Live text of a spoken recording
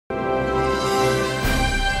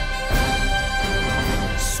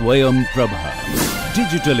Swayam Prabha.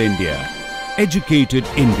 Digital India. Educated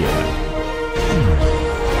India.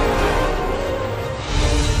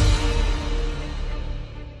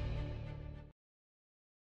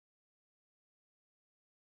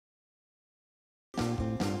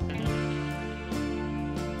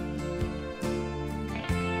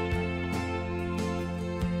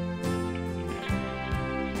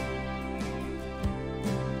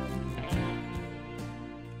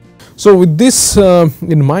 So, with this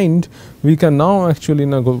in mind, we can now actually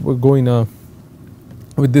go in a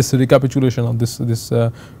with this recapitulation of this with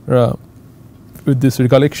this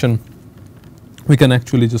recollection, we can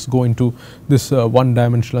actually just go into this one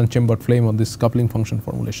dimensional chambered flame of this coupling function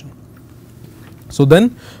formulation. So,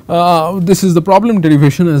 then this is the problem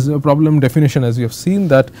derivation as a problem definition, as we have seen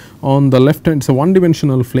that on the left hand it is a one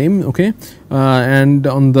dimensional flame, okay, and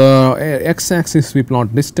on the x axis we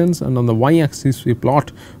plot distance and on the y axis we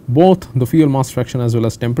plot both the fuel mass fraction as well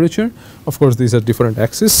as temperature. Of course, these are different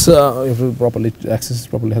axes, axis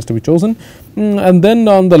properly has to be chosen, and then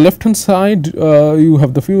on the left hand side you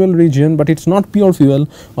have the fuel region, but it is not pure fuel.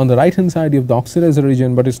 On the right hand side you have the oxidizer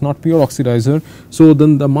region, but it is not pure oxidizer. So,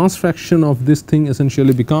 then the mass fraction of this thing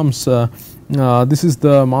essentially becomes this is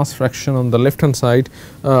the mass fraction on the left hand side,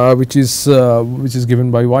 which is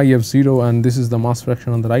given by YF0, and this is the mass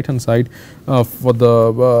fraction on the right hand side for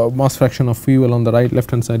the mass fraction of fuel on the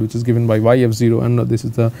left hand side, which is given by YF0, and this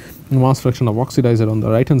is the mass fraction of oxidizer on the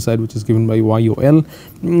right hand side, which is given by YOL.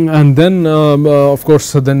 And then of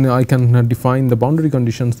course, then I can define the boundary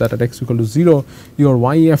conditions that at x equal to 0 your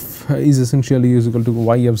YF is essentially is equal to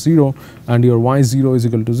YF0 and your Y0 is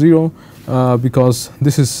equal to 0, because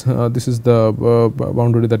this is the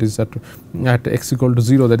boundary that is at x equal to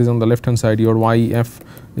 0, that is on the left hand side. Your YF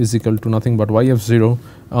is equal to nothing but YF0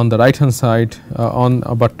 on the right hand side,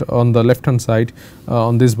 but on the left hand side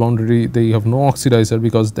on this boundary they have no oxidizer,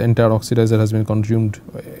 because the entire oxidizer has been consumed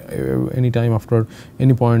any time after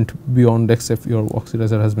any point beyond xf your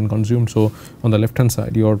oxidizer has been consumed. So, on the left hand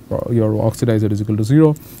side your oxidizer is equal to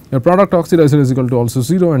 0, your product oxidizer is equal to also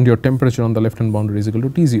 0, and your temperature on the left hand boundary is equal to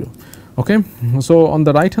T0. Okay. So, on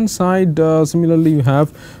the right hand side similarly you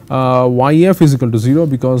have YF is equal to 0,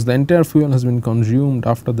 because the entire fuel has been consumed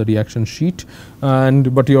after the reaction sheet,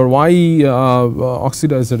 and but your Y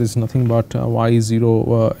oxidizer is nothing but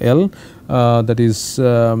Y0L, that is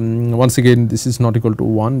once again this is not equal to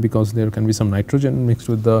 1, because there can be some nitrogen mixed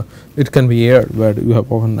with the, it can be air where you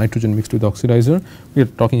have nitrogen mixed with the oxidizer. We are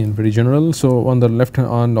talking in very general. So, on the left hand,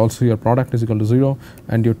 and also your product is equal to 0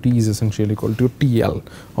 and your T is essentially equal to TL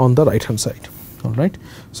on the right hand side. Alright.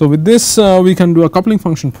 So, with this we can do a coupling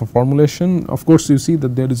function for formulation. Of course, you see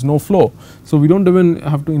that there is no flow. So, we do not even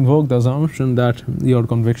have to invoke the assumption that your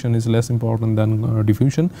convection is less important than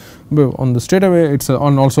diffusion, but on the straight away it is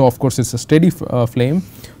and also of course it is a steady flame.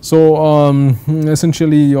 So,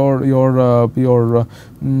 essentially your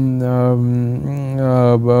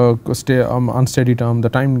unsteady term, the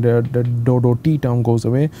time the dou T term goes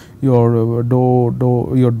away, your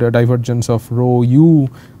your divergence of rho u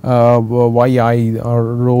yi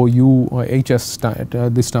or rho u hs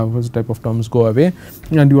this type of terms go away,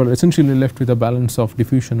 and you are essentially left with a balance of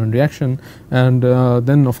diffusion and reaction. And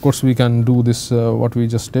then of course we can do this what we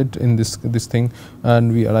just did in this thing,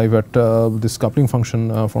 and we arrive at this coupling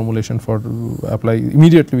function formulation for apply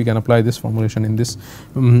immediately. We can apply this formulation in this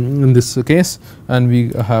case, and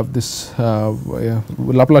we have this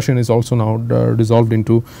Laplacian is also now dissolved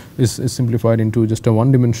into is simplified into just a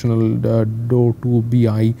one dimensional dou 2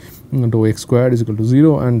 bi dou x squared is equal to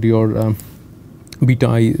 0, and your beta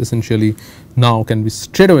I essentially now can be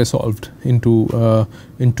straight away solved into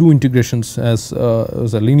in two integrations as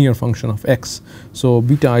a linear function of x. So,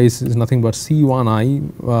 beta I is nothing but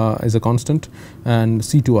C1I as a constant and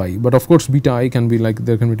C2I, but of course beta I can be like,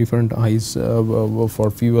 there can be different i's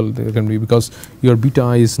for fuel, there can be, because your beta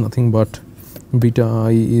I is nothing but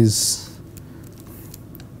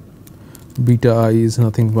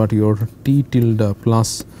nothing but your T tilde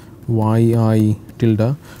plus yi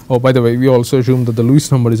tilde. Oh, by the way, we also assume that the Lewis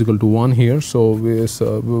number is equal to 1 here. So,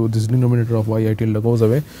 this denominator of yi tilde goes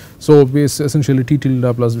away. So, it's essentially T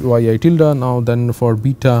tilde plus yi tilde. Now, then for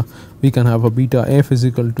beta we can have a beta f is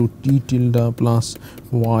equal to T tilde plus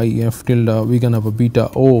yf tilde. We can have a beta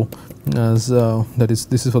O as that is,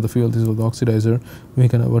 this is for the fuel, this is for the oxidizer. We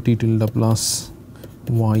can have a T tilde plus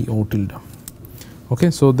yo tilde.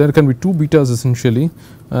 Okay. So, there can be two betas essentially,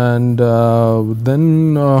 and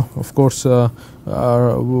then of course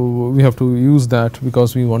we have to use that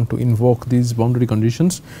because we want to invoke these boundary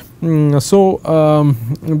conditions.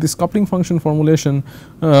 This coupling function formulation,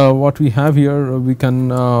 what we have here, we can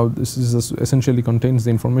this is essentially contains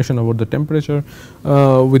the information about the temperature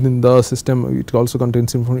within the system. It also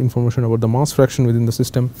contains information about the mass fraction within the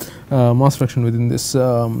system, mass fraction within this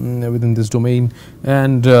domain,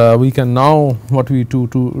 and we can now what we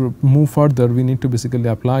to move further, we need to basically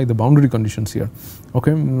apply the boundary conditions here.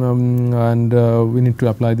 Okay, and we need to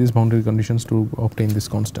apply these boundary conditions to obtain these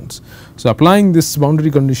constants. So applying this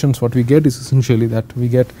boundary conditions, what we get is essentially that we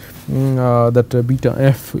get that beta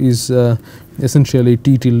f is essentially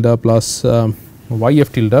t tilde plus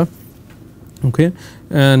yf tilde. Okay,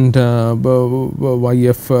 and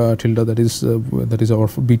yf tilde, that is our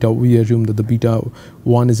beta. We assume that the beta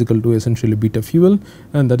 1 is equal to essentially beta fuel,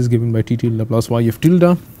 and that is given by t tilde plus yf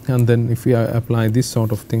tilde. And then if we apply this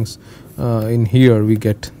sort of things in here, we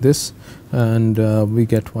get this, and we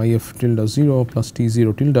get yf tilde 0 plus t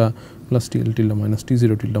 0 tilde plus t L tilde minus t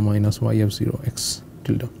 0 tilde minus yf 0 x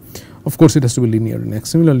tilde. Of course, it has to be linear in x.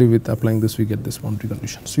 Similarly, with applying this, we get this boundary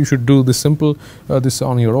condition. So you should do this simple this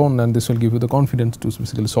on your own, and this will give you the confidence to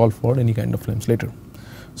basically solve for any kind of flames later.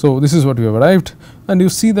 So this is what we have arrived, and you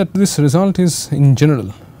see that this result is in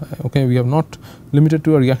general. Okay, we have not limited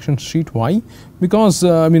to a reaction sheet. Why? Because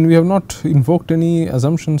I mean, we have not invoked any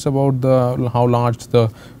assumptions about the how large the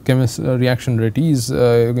reaction rate is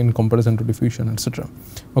in comparison to diffusion, etc.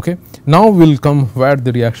 Okay, now will come where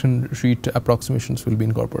the reaction sheet approximations will be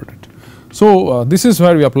incorporated. So this is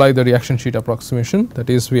where we apply the reaction sheet approximation. That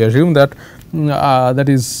is, we assume that that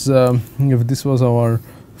is if this was our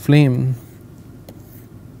flame,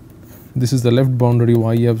 this is the left boundary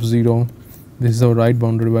yf0, this is our right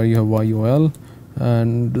boundary where you have yol,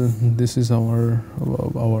 and this is our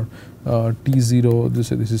t0,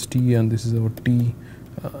 this is t, and this is our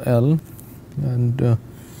tl, and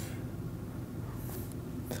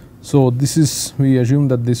so this is, we assume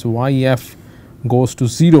that this yf goes to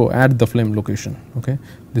 0 at the flame location. Okay,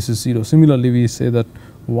 this is 0. Similarly, we say that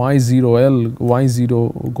y0l,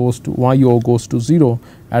 y0 goes to yo goes to 0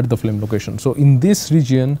 at the flame location. So in this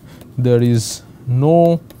region there is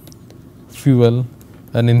no fuel,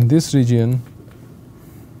 and in this region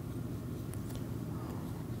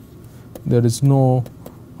there is no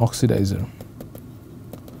oxidizer.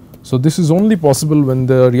 So this is only possible when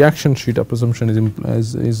the reaction sheet assumption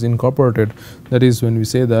is incorporated. That is, when we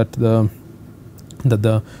say that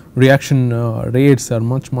the reaction rates are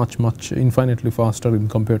much infinitely faster in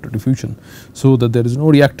compared to diffusion, so that there is no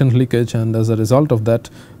reactant leakage, and as a result of that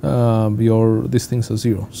these things are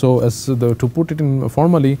 0. So as to put it in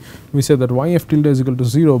formally, we say that yf tilde is equal to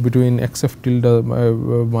 0 between xf tilde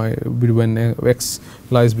when x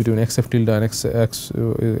lies between xf tilde and x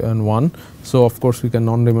and 1. So of course we can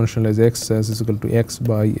non-dimensionalize x as is equal to x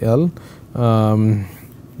by L.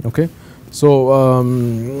 Okay. So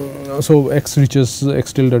x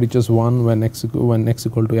tilde reaches 1 when x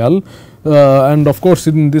equal to L, and of course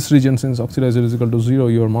in this region, since oxidizer is equal to 0,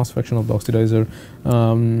 your mass fraction of the oxidizer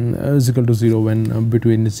is equal to 0 when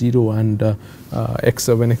between 0 and x,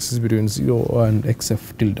 when x is between 0 and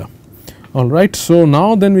xf tilde. All right. So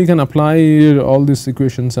now then we can apply all these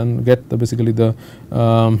equations and get basically the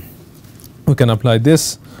we can apply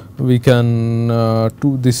this. We can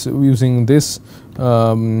do this using this.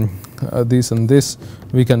 This and this,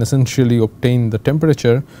 we can essentially obtain the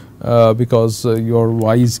temperature because your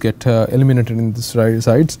y's get eliminated in this right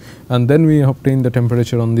sides, and then we obtain the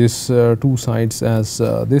temperature on these two sides as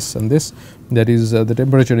this and this. That is, the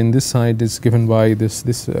temperature in this side is given by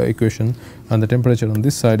this equation, and the temperature on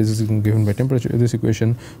this side is given by temperature this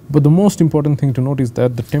equation. But the most important thing to note is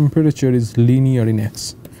that the temperature is linear in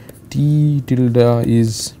x. T tilde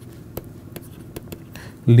is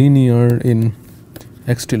linear in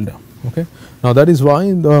x tilde. Okay. Now that is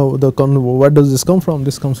why where does this come from?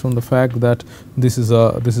 This comes from the fact that this is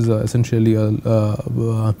essentially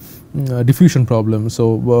a diffusion problem.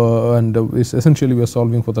 So and it's essentially we are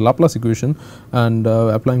solving for the Laplace equation, and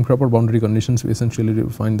applying proper boundary conditions, we essentially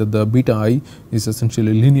find that the beta I is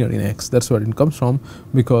essentially linear in x. That's where it comes from,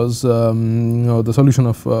 because the solution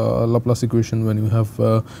of Laplace equation, when you have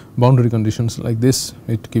boundary conditions like this,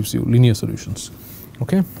 it gives you linear solutions.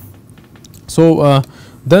 Okay. So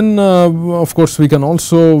then of course we can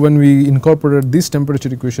also, when we incorporate this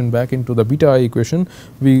temperature equation back into the beta I equation,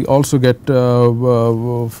 we also get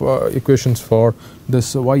equations for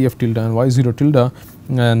this yf tilde and y0 tilde,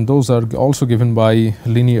 and those are also given by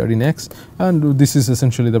linear in x, and this is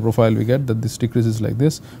essentially the profile we get, that this decreases like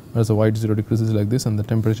this, whereas the y0 decreases like this, and the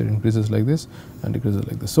temperature increases like this and decreases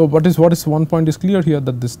like this. So, what is one point is clear here,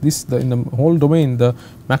 that in the whole domain the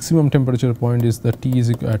maximum temperature point is the T is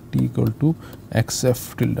at T equal to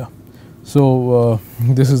xf tilde. So,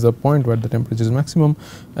 this is the point where the temperature is maximum,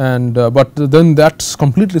 and but then that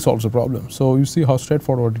completely solves the problem. So, you see how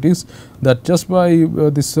straightforward it is, that just by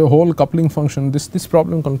this whole coupling function, this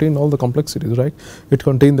problem contained all the complexities, right. It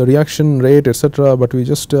contained the reaction rate, etc., but we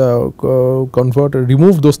just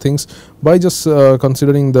remove those things by just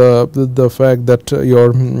considering the fact that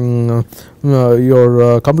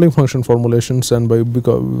your coupling function formulations, and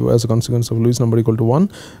as a consequence of Lewis number equal to 1,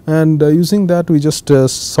 and using that we just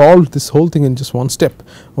solved this whole thing in just one step,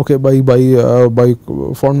 okay, by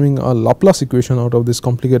forming a Laplace equation out of this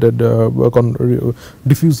complicated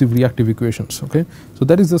diffusive reactive equations, okay. So,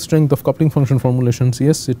 that is the strength of coupling function formulations.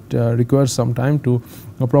 Yes, it requires some time to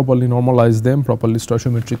properly normalize them, properly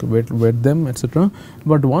stoichiometric weight them, etc.,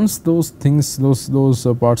 but once those things, those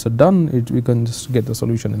parts are done, we can just get the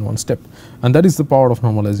solution in one step, and that is the power of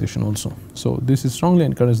normalization also. So, this is strongly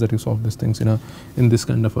encouraged that you solve these things in this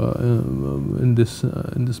kind of in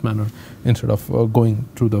this manner, instead of going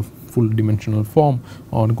through the full dimensional form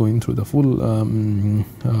or going through the full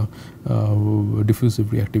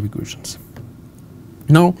diffusive reactive equations.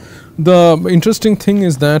 Now, the interesting thing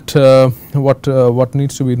is that what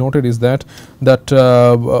needs to be noted is that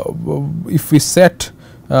if we set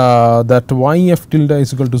that yf tilde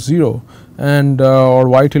is equal to 0 and or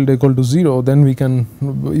y tilde equal to 0, then we can,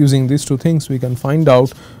 using these two things, we can find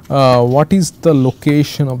out what is the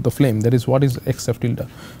location of the flame, that is what is xf tilde.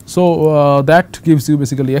 So, that gives you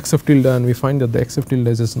basically xf tilde, and we find that the xf tilde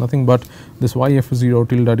is just nothing but this yf0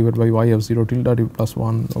 tilde divided by yf0 tilde plus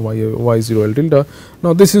 1 y0l tilde.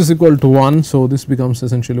 Now, this is equal to 1, so this becomes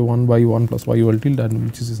essentially 1 by 1 plus yul tilde,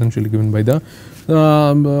 which is essentially given by the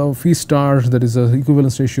phi star, that is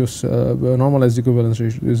equivalence ratio, normalized equivalence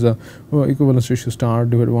ratio is equivalence ratio star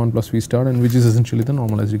divided by 1 plus phi star, and which is essentially the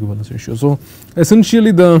normalized equivalence ratio. So,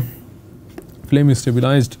 essentially the flame is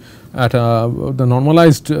stabilized at the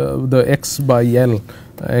normalized the x by L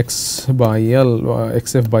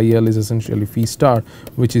xf by L is essentially phi star,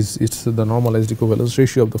 which is the normalized equivalence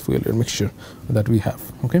ratio of the fuel air mixture that we have,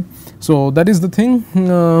 okay. So, that is the thing.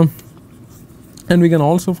 And we can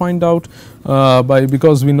also find out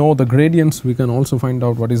because we know the gradients, we can also find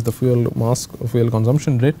out what is the fuel mass, fuel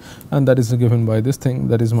consumption rate, and that is given by this thing,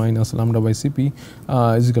 that is minus lambda by Cp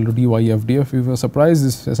is equal to dyf df. If you are surprised,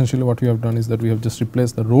 this essentially what we have done is that we have just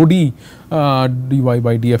replaced the rho d dy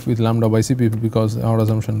by df with lambda by Cp, because our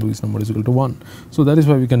assumption Lewis number is equal to 1. So, that is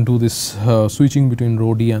why we can do this switching between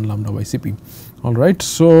rho d and lambda by Cp. Alright,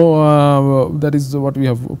 so that is what we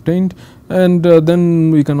have obtained, and then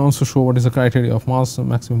we can also show what is the criteria of mass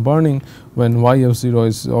maximum burning when yf0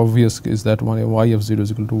 is obvious, is that yf0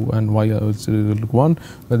 is equal to and yf0 is equal to 1,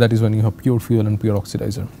 but that is when you have pure fuel and pure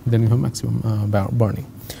oxidizer, then you have maximum burning.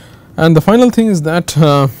 And the final thing is that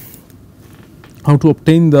how to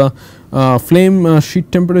obtain the flame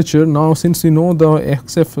sheet temperature. Now, since we know the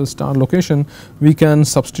xf star location, we can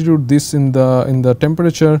substitute this in the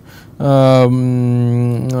temperature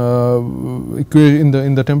in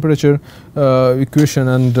the temperature equation,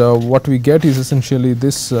 and what we get is essentially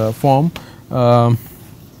this form.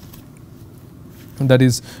 That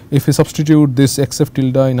is, if we substitute this xf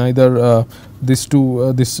tilde in either this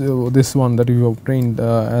one that we have obtained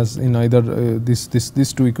as in either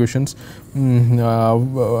these two equations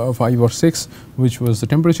 5 or 6, which was the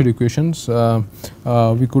temperature equations,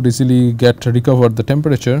 we could easily recover the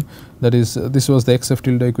temperature. That is, this was the xf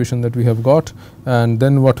tilde equation that we have got, and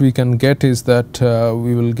then what we can get is that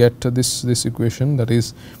we will get this equation, that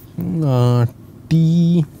is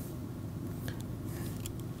T.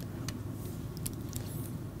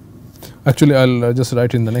 Actually, I will just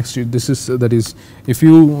write in the next sheet. This is, that is, if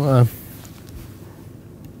you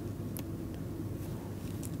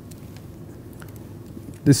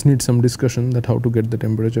this needs some discussion, that how to get the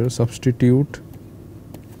temperature. Substitute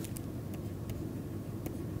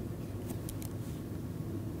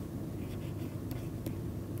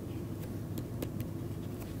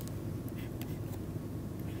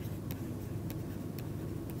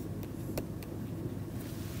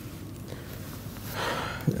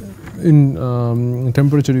in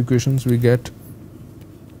temperature equations, we get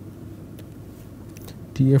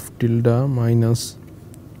Tf tilde minus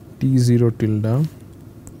T0 tilde.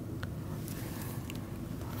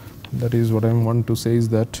 That is, what I want to say is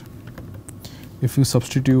that if you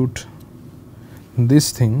substitute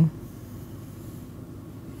this thing,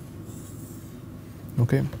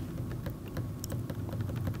 okay,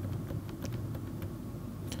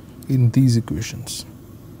 in these equations,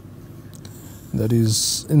 that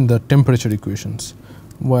is in the temperature equations,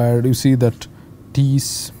 where you see that T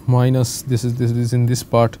minus this is in this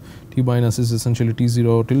part, T minus is essentially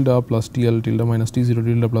T0 tilde plus TL tilde minus T0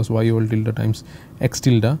 tilde plus YOL tilde times X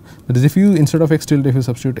tilde. That is, if you instead of X tilde, if you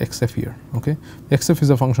substitute XF here, okay, XF is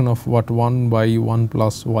a function of what, 1 by 1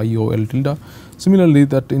 plus YOL tilde. Similarly,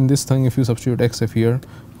 that in this thing, if you substitute XF here,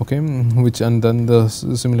 okay, which and then the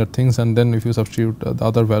similar things, and then if you substitute the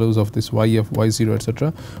other values of this YF, Y0,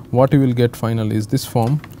 etc., what you will get finally is this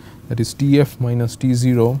form, that is TF minus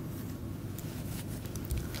T0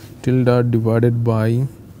 tilde divided by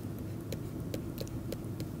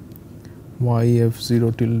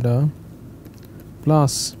YF0 tilde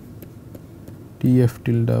plus TF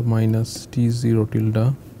tilde minus T0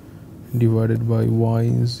 tilde divided by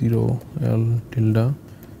Y0L tilde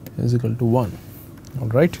is equal to 1. All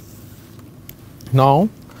right. Now,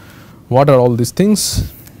 what are all these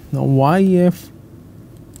things? Now, YF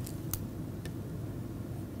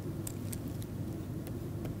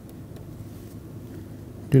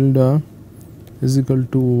tilde is equal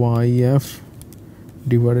to YF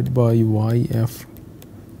divided by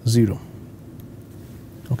YF0.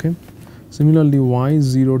 Okay. Similarly,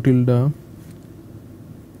 Y0 tilde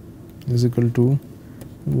is equal to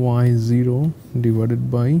Y0 divided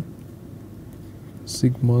by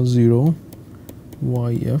sigma 0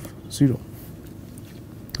 YF0.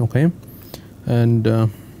 Okay. And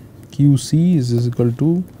QC is equal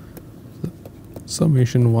to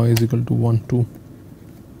summation Y is equal to 1 to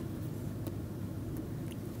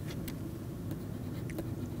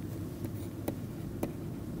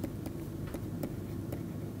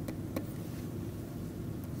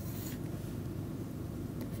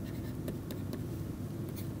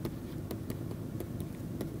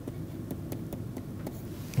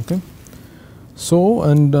So,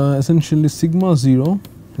 and essentially sigma 0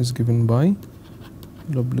 is given by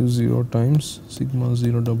W0 times sigma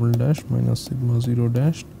 0 double dash minus sigma 0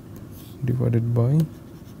 dash divided by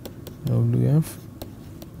WF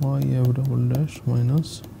YF double dash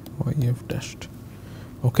minus YF dashed.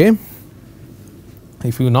 Okay.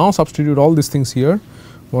 If you now substitute all these things here,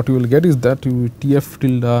 what you will get is that you TF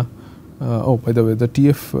tilde, oh, by the way, the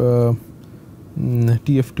TF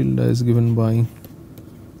tilde is given by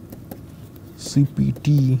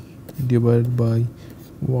CPT divided by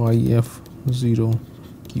YF0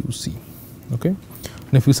 QC. Okay.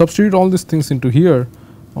 And if you substitute all these things into here,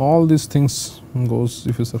 all these things goes,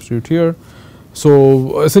 if you substitute here.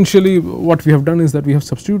 So, essentially what we have done is that we have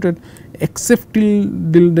substituted XF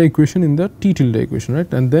tilde equation in the T tilde equation,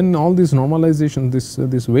 right, and then all these normalization,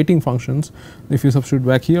 this weighting functions, if you substitute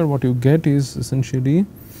back here, what you get is essentially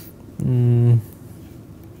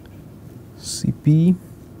CP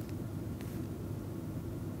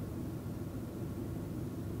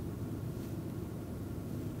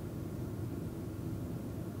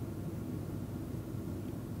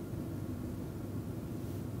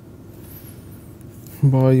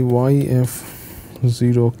by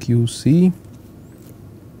YF0 QC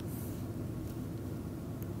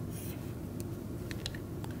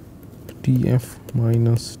TF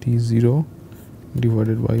minus T0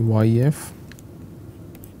 divided by YF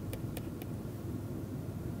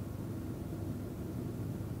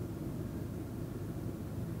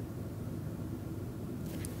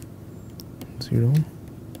zero.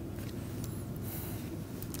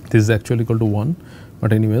 This is actually equal to 1,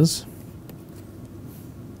 but anyways,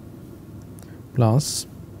 plus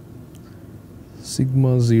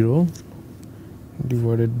sigma 0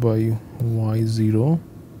 divided by Y0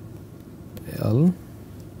 L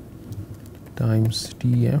times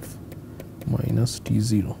TF minus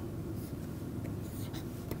T0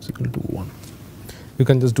 is equal to 1. You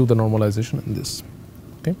can just do the normalization in this.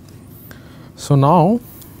 Okay. So, now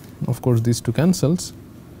of course these two cancels,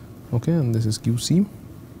 okay, and this is QC.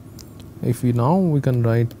 If we now we can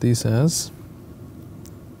write this as,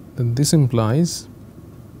 then this implies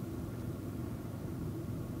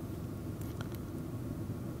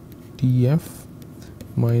TF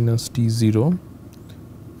minus T0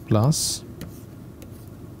 plus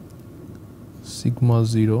sigma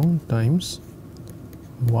 0 times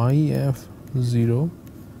YF0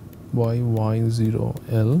 by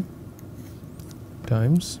Y0L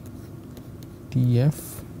times TF,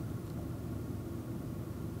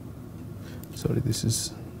 sorry, this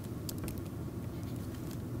is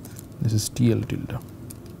TL tilde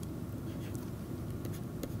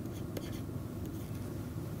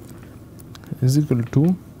is equal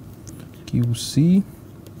to QC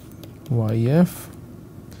YF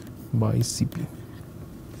by CP.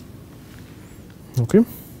 Okay,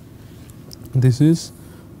 this is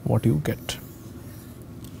what you get.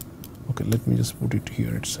 Okay, let me just put it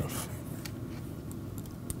here itself.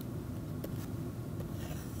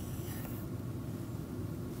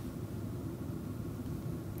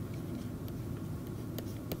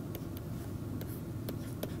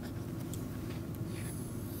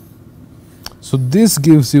 So this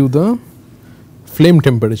gives you the flame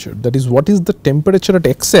temperature, that is what is the temperature at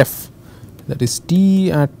xf, that is T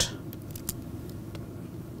at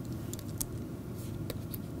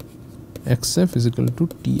xf is equal to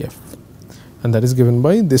Tf, and that is given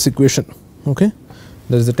by this equation. Okay,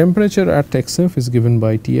 that is the temperature at xf is given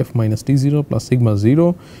by Tf minus T0 plus sigma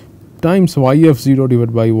 0 times Yf0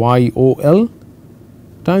 divided by Yol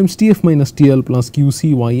times Tf minus TL plus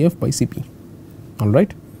Qc Yf by Cp. All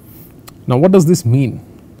right. Now, what does this mean?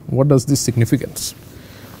 What does this significance?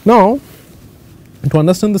 Now, to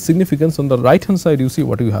understand the significance, on the right hand side you see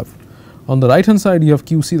what you have. On the right hand side you have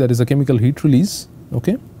Qc, that is a chemical heat release,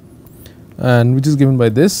 okay, and which is given by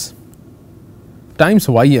this times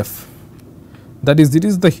Yf, that is it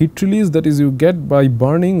is the heat release that is you get by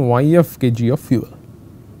burning Yf kg of fuel.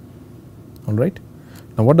 All right.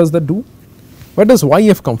 Now, what does that do? Where does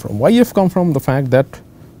Yf come from? Yf come from the fact that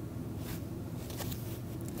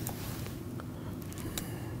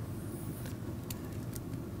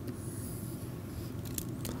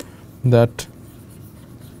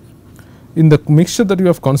in the mixture that you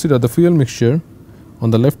have considered, the fuel mixture, on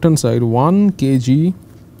the left hand side 1 kg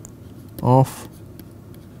of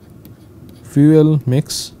fuel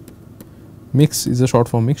mix is a short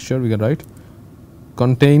form mixture, we can write,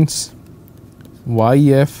 contains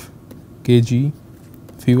Yf kg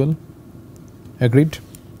fuel. Agreed?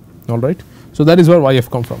 All right. So, that is where Yf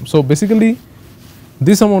come from. So, basically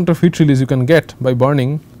this amount of heat release you can get by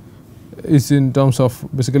burning is in terms of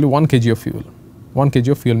basically 1 kg of fuel, 1 kg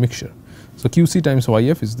of fuel mixture. So, Qc times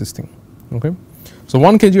Yf is this thing. Okay. So,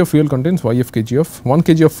 1 kg of fuel contains Yf kg of 1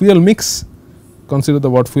 kg of fuel mix, consider the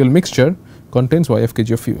word fuel mixture, contains Yf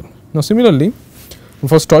kg of fuel. Now, similarly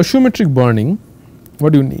for stoichiometric burning,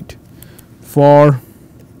 what do you need? For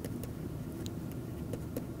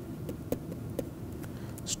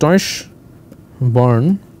stoich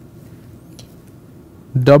burn,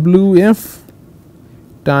 Wf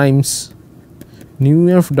times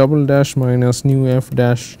nu f double dash minus nu f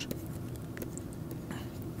dash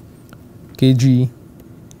kg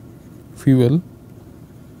fuel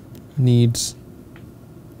needs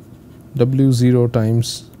W0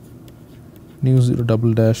 times nu 0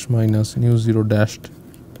 double dash minus nu 0 dashed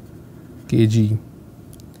kg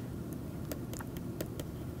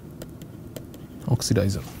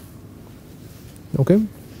oxidizer. Okay.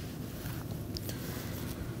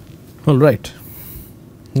 All right.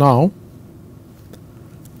 Now,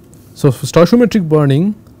 so for stoichiometric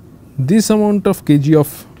burning, this amount of kg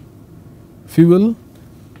of fuel,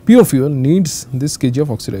 pure fuel, needs this kg of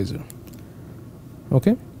oxidizer.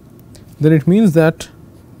 Okay. Then it means that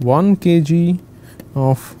 1 kg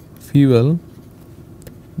of fuel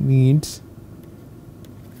needs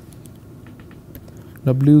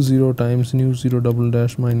W0 times nu 0 double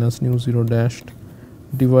dash minus nu 0 dashed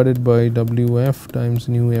divided by Wf times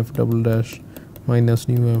nu f double dash minus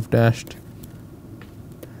nu f dashed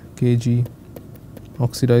kg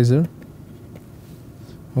oxidizer.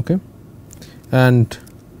 Okay. And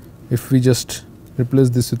if we just replace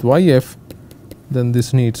this with Yf, then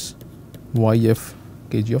this needs Yf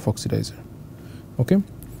kg of oxidizer. Okay.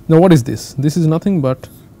 Now, what is this? This is nothing but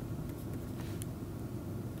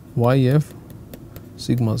Yf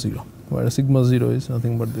sigma 0, where sigma 0 is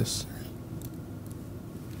nothing but this.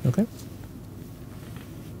 Okay.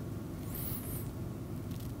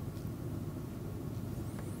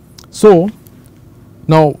 So,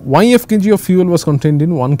 now Yf kg of fuel was contained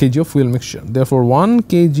in 1 kg of fuel mixture. Therefore, 1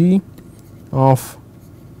 kg of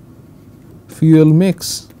fuel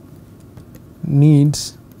mix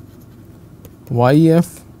needs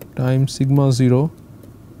Yf times sigma 0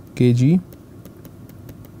 kg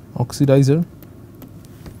oxidizer.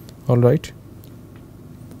 All right.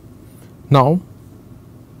 Now,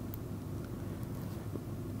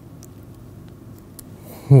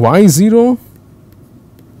 Y0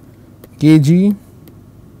 kg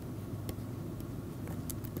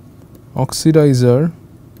oxidizer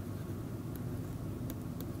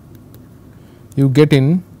you get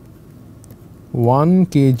in 1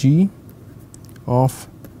 kg of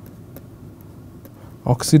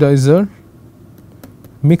oxidizer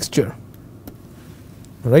mixture,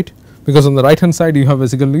 right, because on the right hand side you have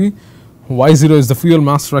basically Y0 is the fuel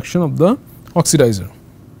mass fraction of the oxidizer.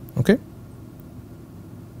 Okay.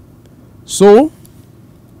 So,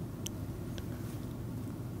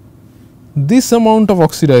 this amount of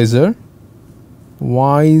oxidizer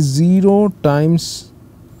Y0 times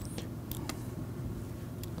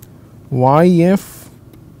YF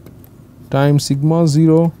times sigma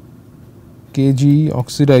 0 kg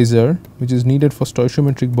oxidizer, which is needed for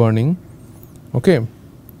stoichiometric burning, okay,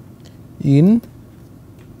 in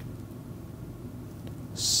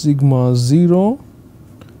sigma 0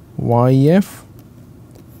 YF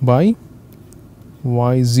by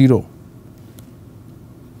Y0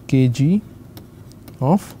 kg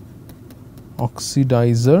of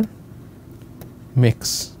oxidizer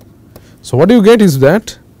mix. So, what you get is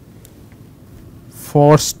that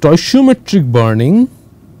for stoichiometric burning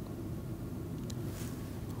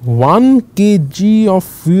 1 kg of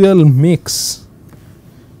fuel mix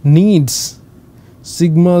needs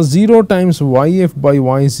sigma 0 times YF by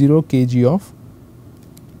Y0 kg of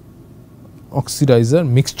oxidizer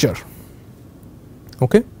mixture.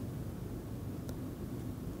 Okay.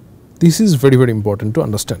 This is very, very important to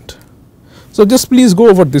understand. So, just please go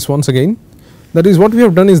over this once again. That is, what we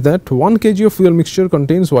have done is that 1 kg of fuel mixture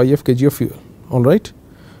contains YF kg of fuel, all right,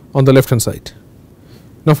 on the left hand side.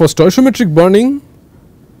 Now, for stoichiometric burning,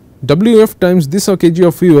 WF times this kg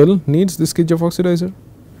of fuel needs this kg of oxidizer.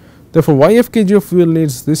 Therefore, YF kg of fuel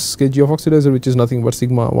needs this kg of oxidizer, which is nothing but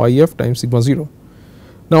sigma YF times sigma 0.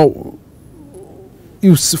 Now,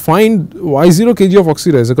 you find Y0 kg of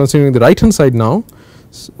oxidizer considering the right hand side now,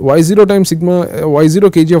 Y0 times sigma Y0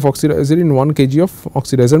 kg of oxidizer in 1 kg of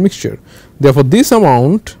oxidizer mixture. Therefore, this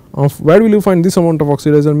amount of, where will you find this amount of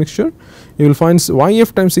oxidizer mixture? You will find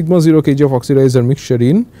YF times sigma 0 kg of oxidizer mixture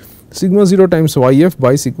in sigma 0 times YF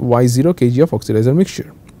by Y0 kg of oxidizer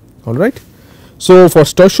mixture, all right. So, for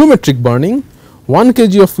stoichiometric burning 1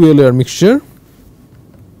 kg of fuel air mixture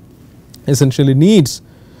essentially needs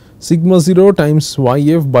sigma 0 times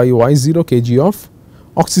YF by Y0 kg of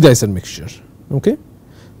oxidizer mixture, okay,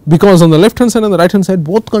 because on the left hand side and the right hand side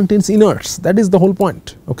both contains inerts, that is the whole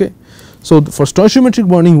point, okay. So, for stoichiometric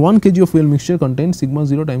burning 1 kg of fuel mixture contains sigma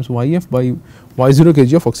 0 times YF by Y0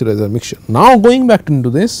 kg of oxidizer mixture. Now, going back into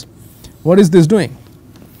this, what is this doing?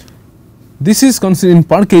 This is considering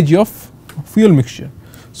per kg of fuel mixture.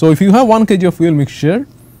 So, if you have 1 kg of fuel mixture,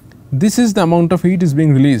 this is the amount of heat is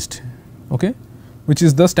being released, okay, which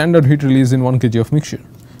is the standard heat release in 1 kg of mixture,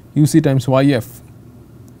 UC times YF,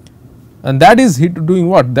 and that is doing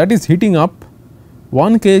what? That is heating up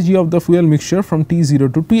 1 kg of the fuel mixture from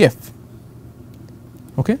T0 to Tf,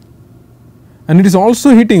 okay, and it is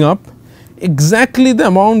also heating up exactly the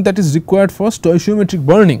amount that is required for stoichiometric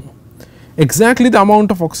burning, exactly the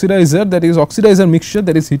amount of oxidizer, that is oxidizer mixture,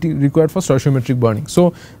 that is required for stoichiometric burning.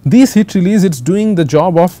 So, this heat release, it is doing the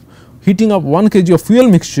job of heating up 1 kg of fuel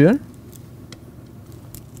mixture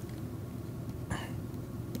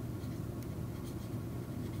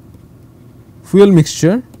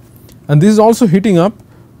and this is also heating up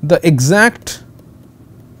the exact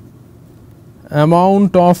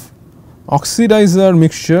amount of oxidizer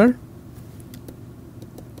mixture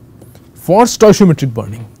for stoichiometric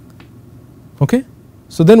burning, okay.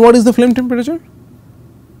 So, then what is the flame temperature?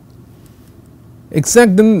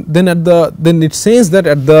 Exact, then it says that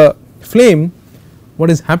at the flame what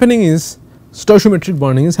is happening is stoichiometric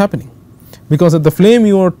burning is happening, because at the flame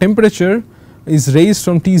your temperature is raised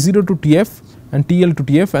from T0 to Tf and TL to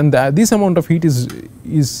Tf, and this amount of heat is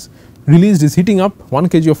released, is heating up 1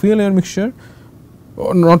 kg of fuel air mixture,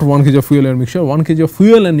 or not 1 kg of fuel air mixture, 1 kg of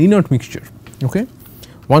fuel and inert mixture, okay,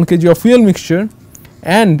 1 kg of fuel mixture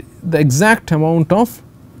and the exact amount of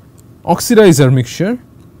oxidizer mixture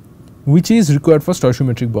which is required for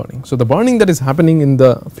stoichiometric burning. So, the burning that is happening in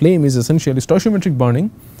the flame is essentially stoichiometric burning,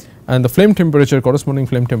 and the flame temperature, corresponding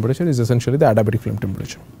flame temperature, is essentially the adiabatic flame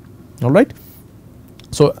temperature, all right.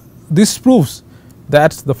 So, this proves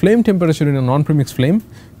that the flame temperature in a non-premixed flame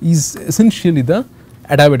is essentially the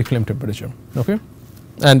adiabatic flame temperature, okay,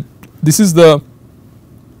 and this is the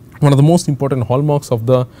one of the most important hallmarks of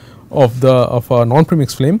a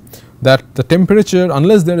non-premixed flame, that the temperature,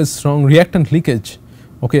 unless there is strong reactant leakage,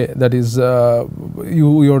 okay, that is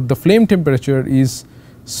the flame temperature is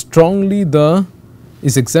exactly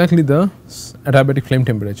the adiabatic flame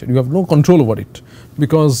temperature. You have no control over it,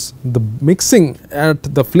 because the mixing at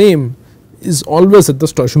the flame is always at the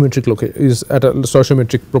stoichiometric is at a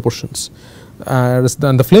stoichiometric proportions, and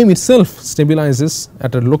the flame itself stabilizes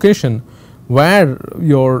at a location where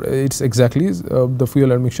it's exactly the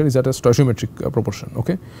fuel air mixture is at a stoichiometric proportion,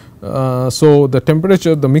 okay. So, the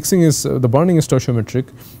temperature, the mixing is the burning is stoichiometric,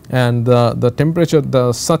 and the temperature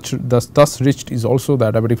thus reached is also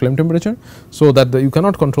the adiabatic flame temperature. So, that you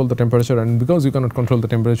cannot control the temperature, and because you cannot control the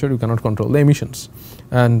temperature, you cannot control the emissions,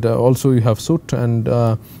 and also you have soot and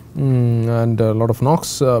and a lot of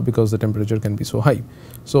NOx because the temperature can be so high.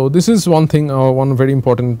 So, this is one thing, one very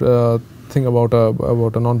important thing about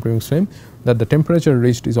a non-premixed flame, that the temperature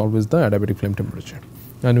reached is always the adiabatic flame temperature,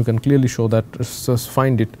 and you can clearly show that, just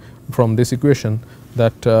find it from this equation,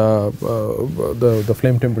 that the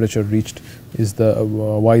flame temperature reached is the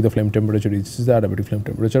why the flame temperature reached is the adiabatic flame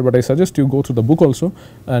temperature. But I suggest you go through the book also,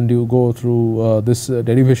 and you go through this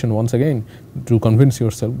derivation once again to convince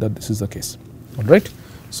yourself that this is the case. All right.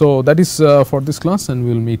 So, that is for this class, and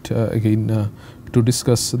we will meet again to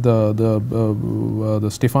discuss the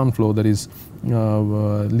Stefan flow, that is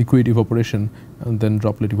liquid evaporation and then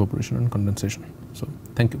droplet evaporation and condensation. So,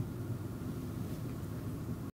 thank you.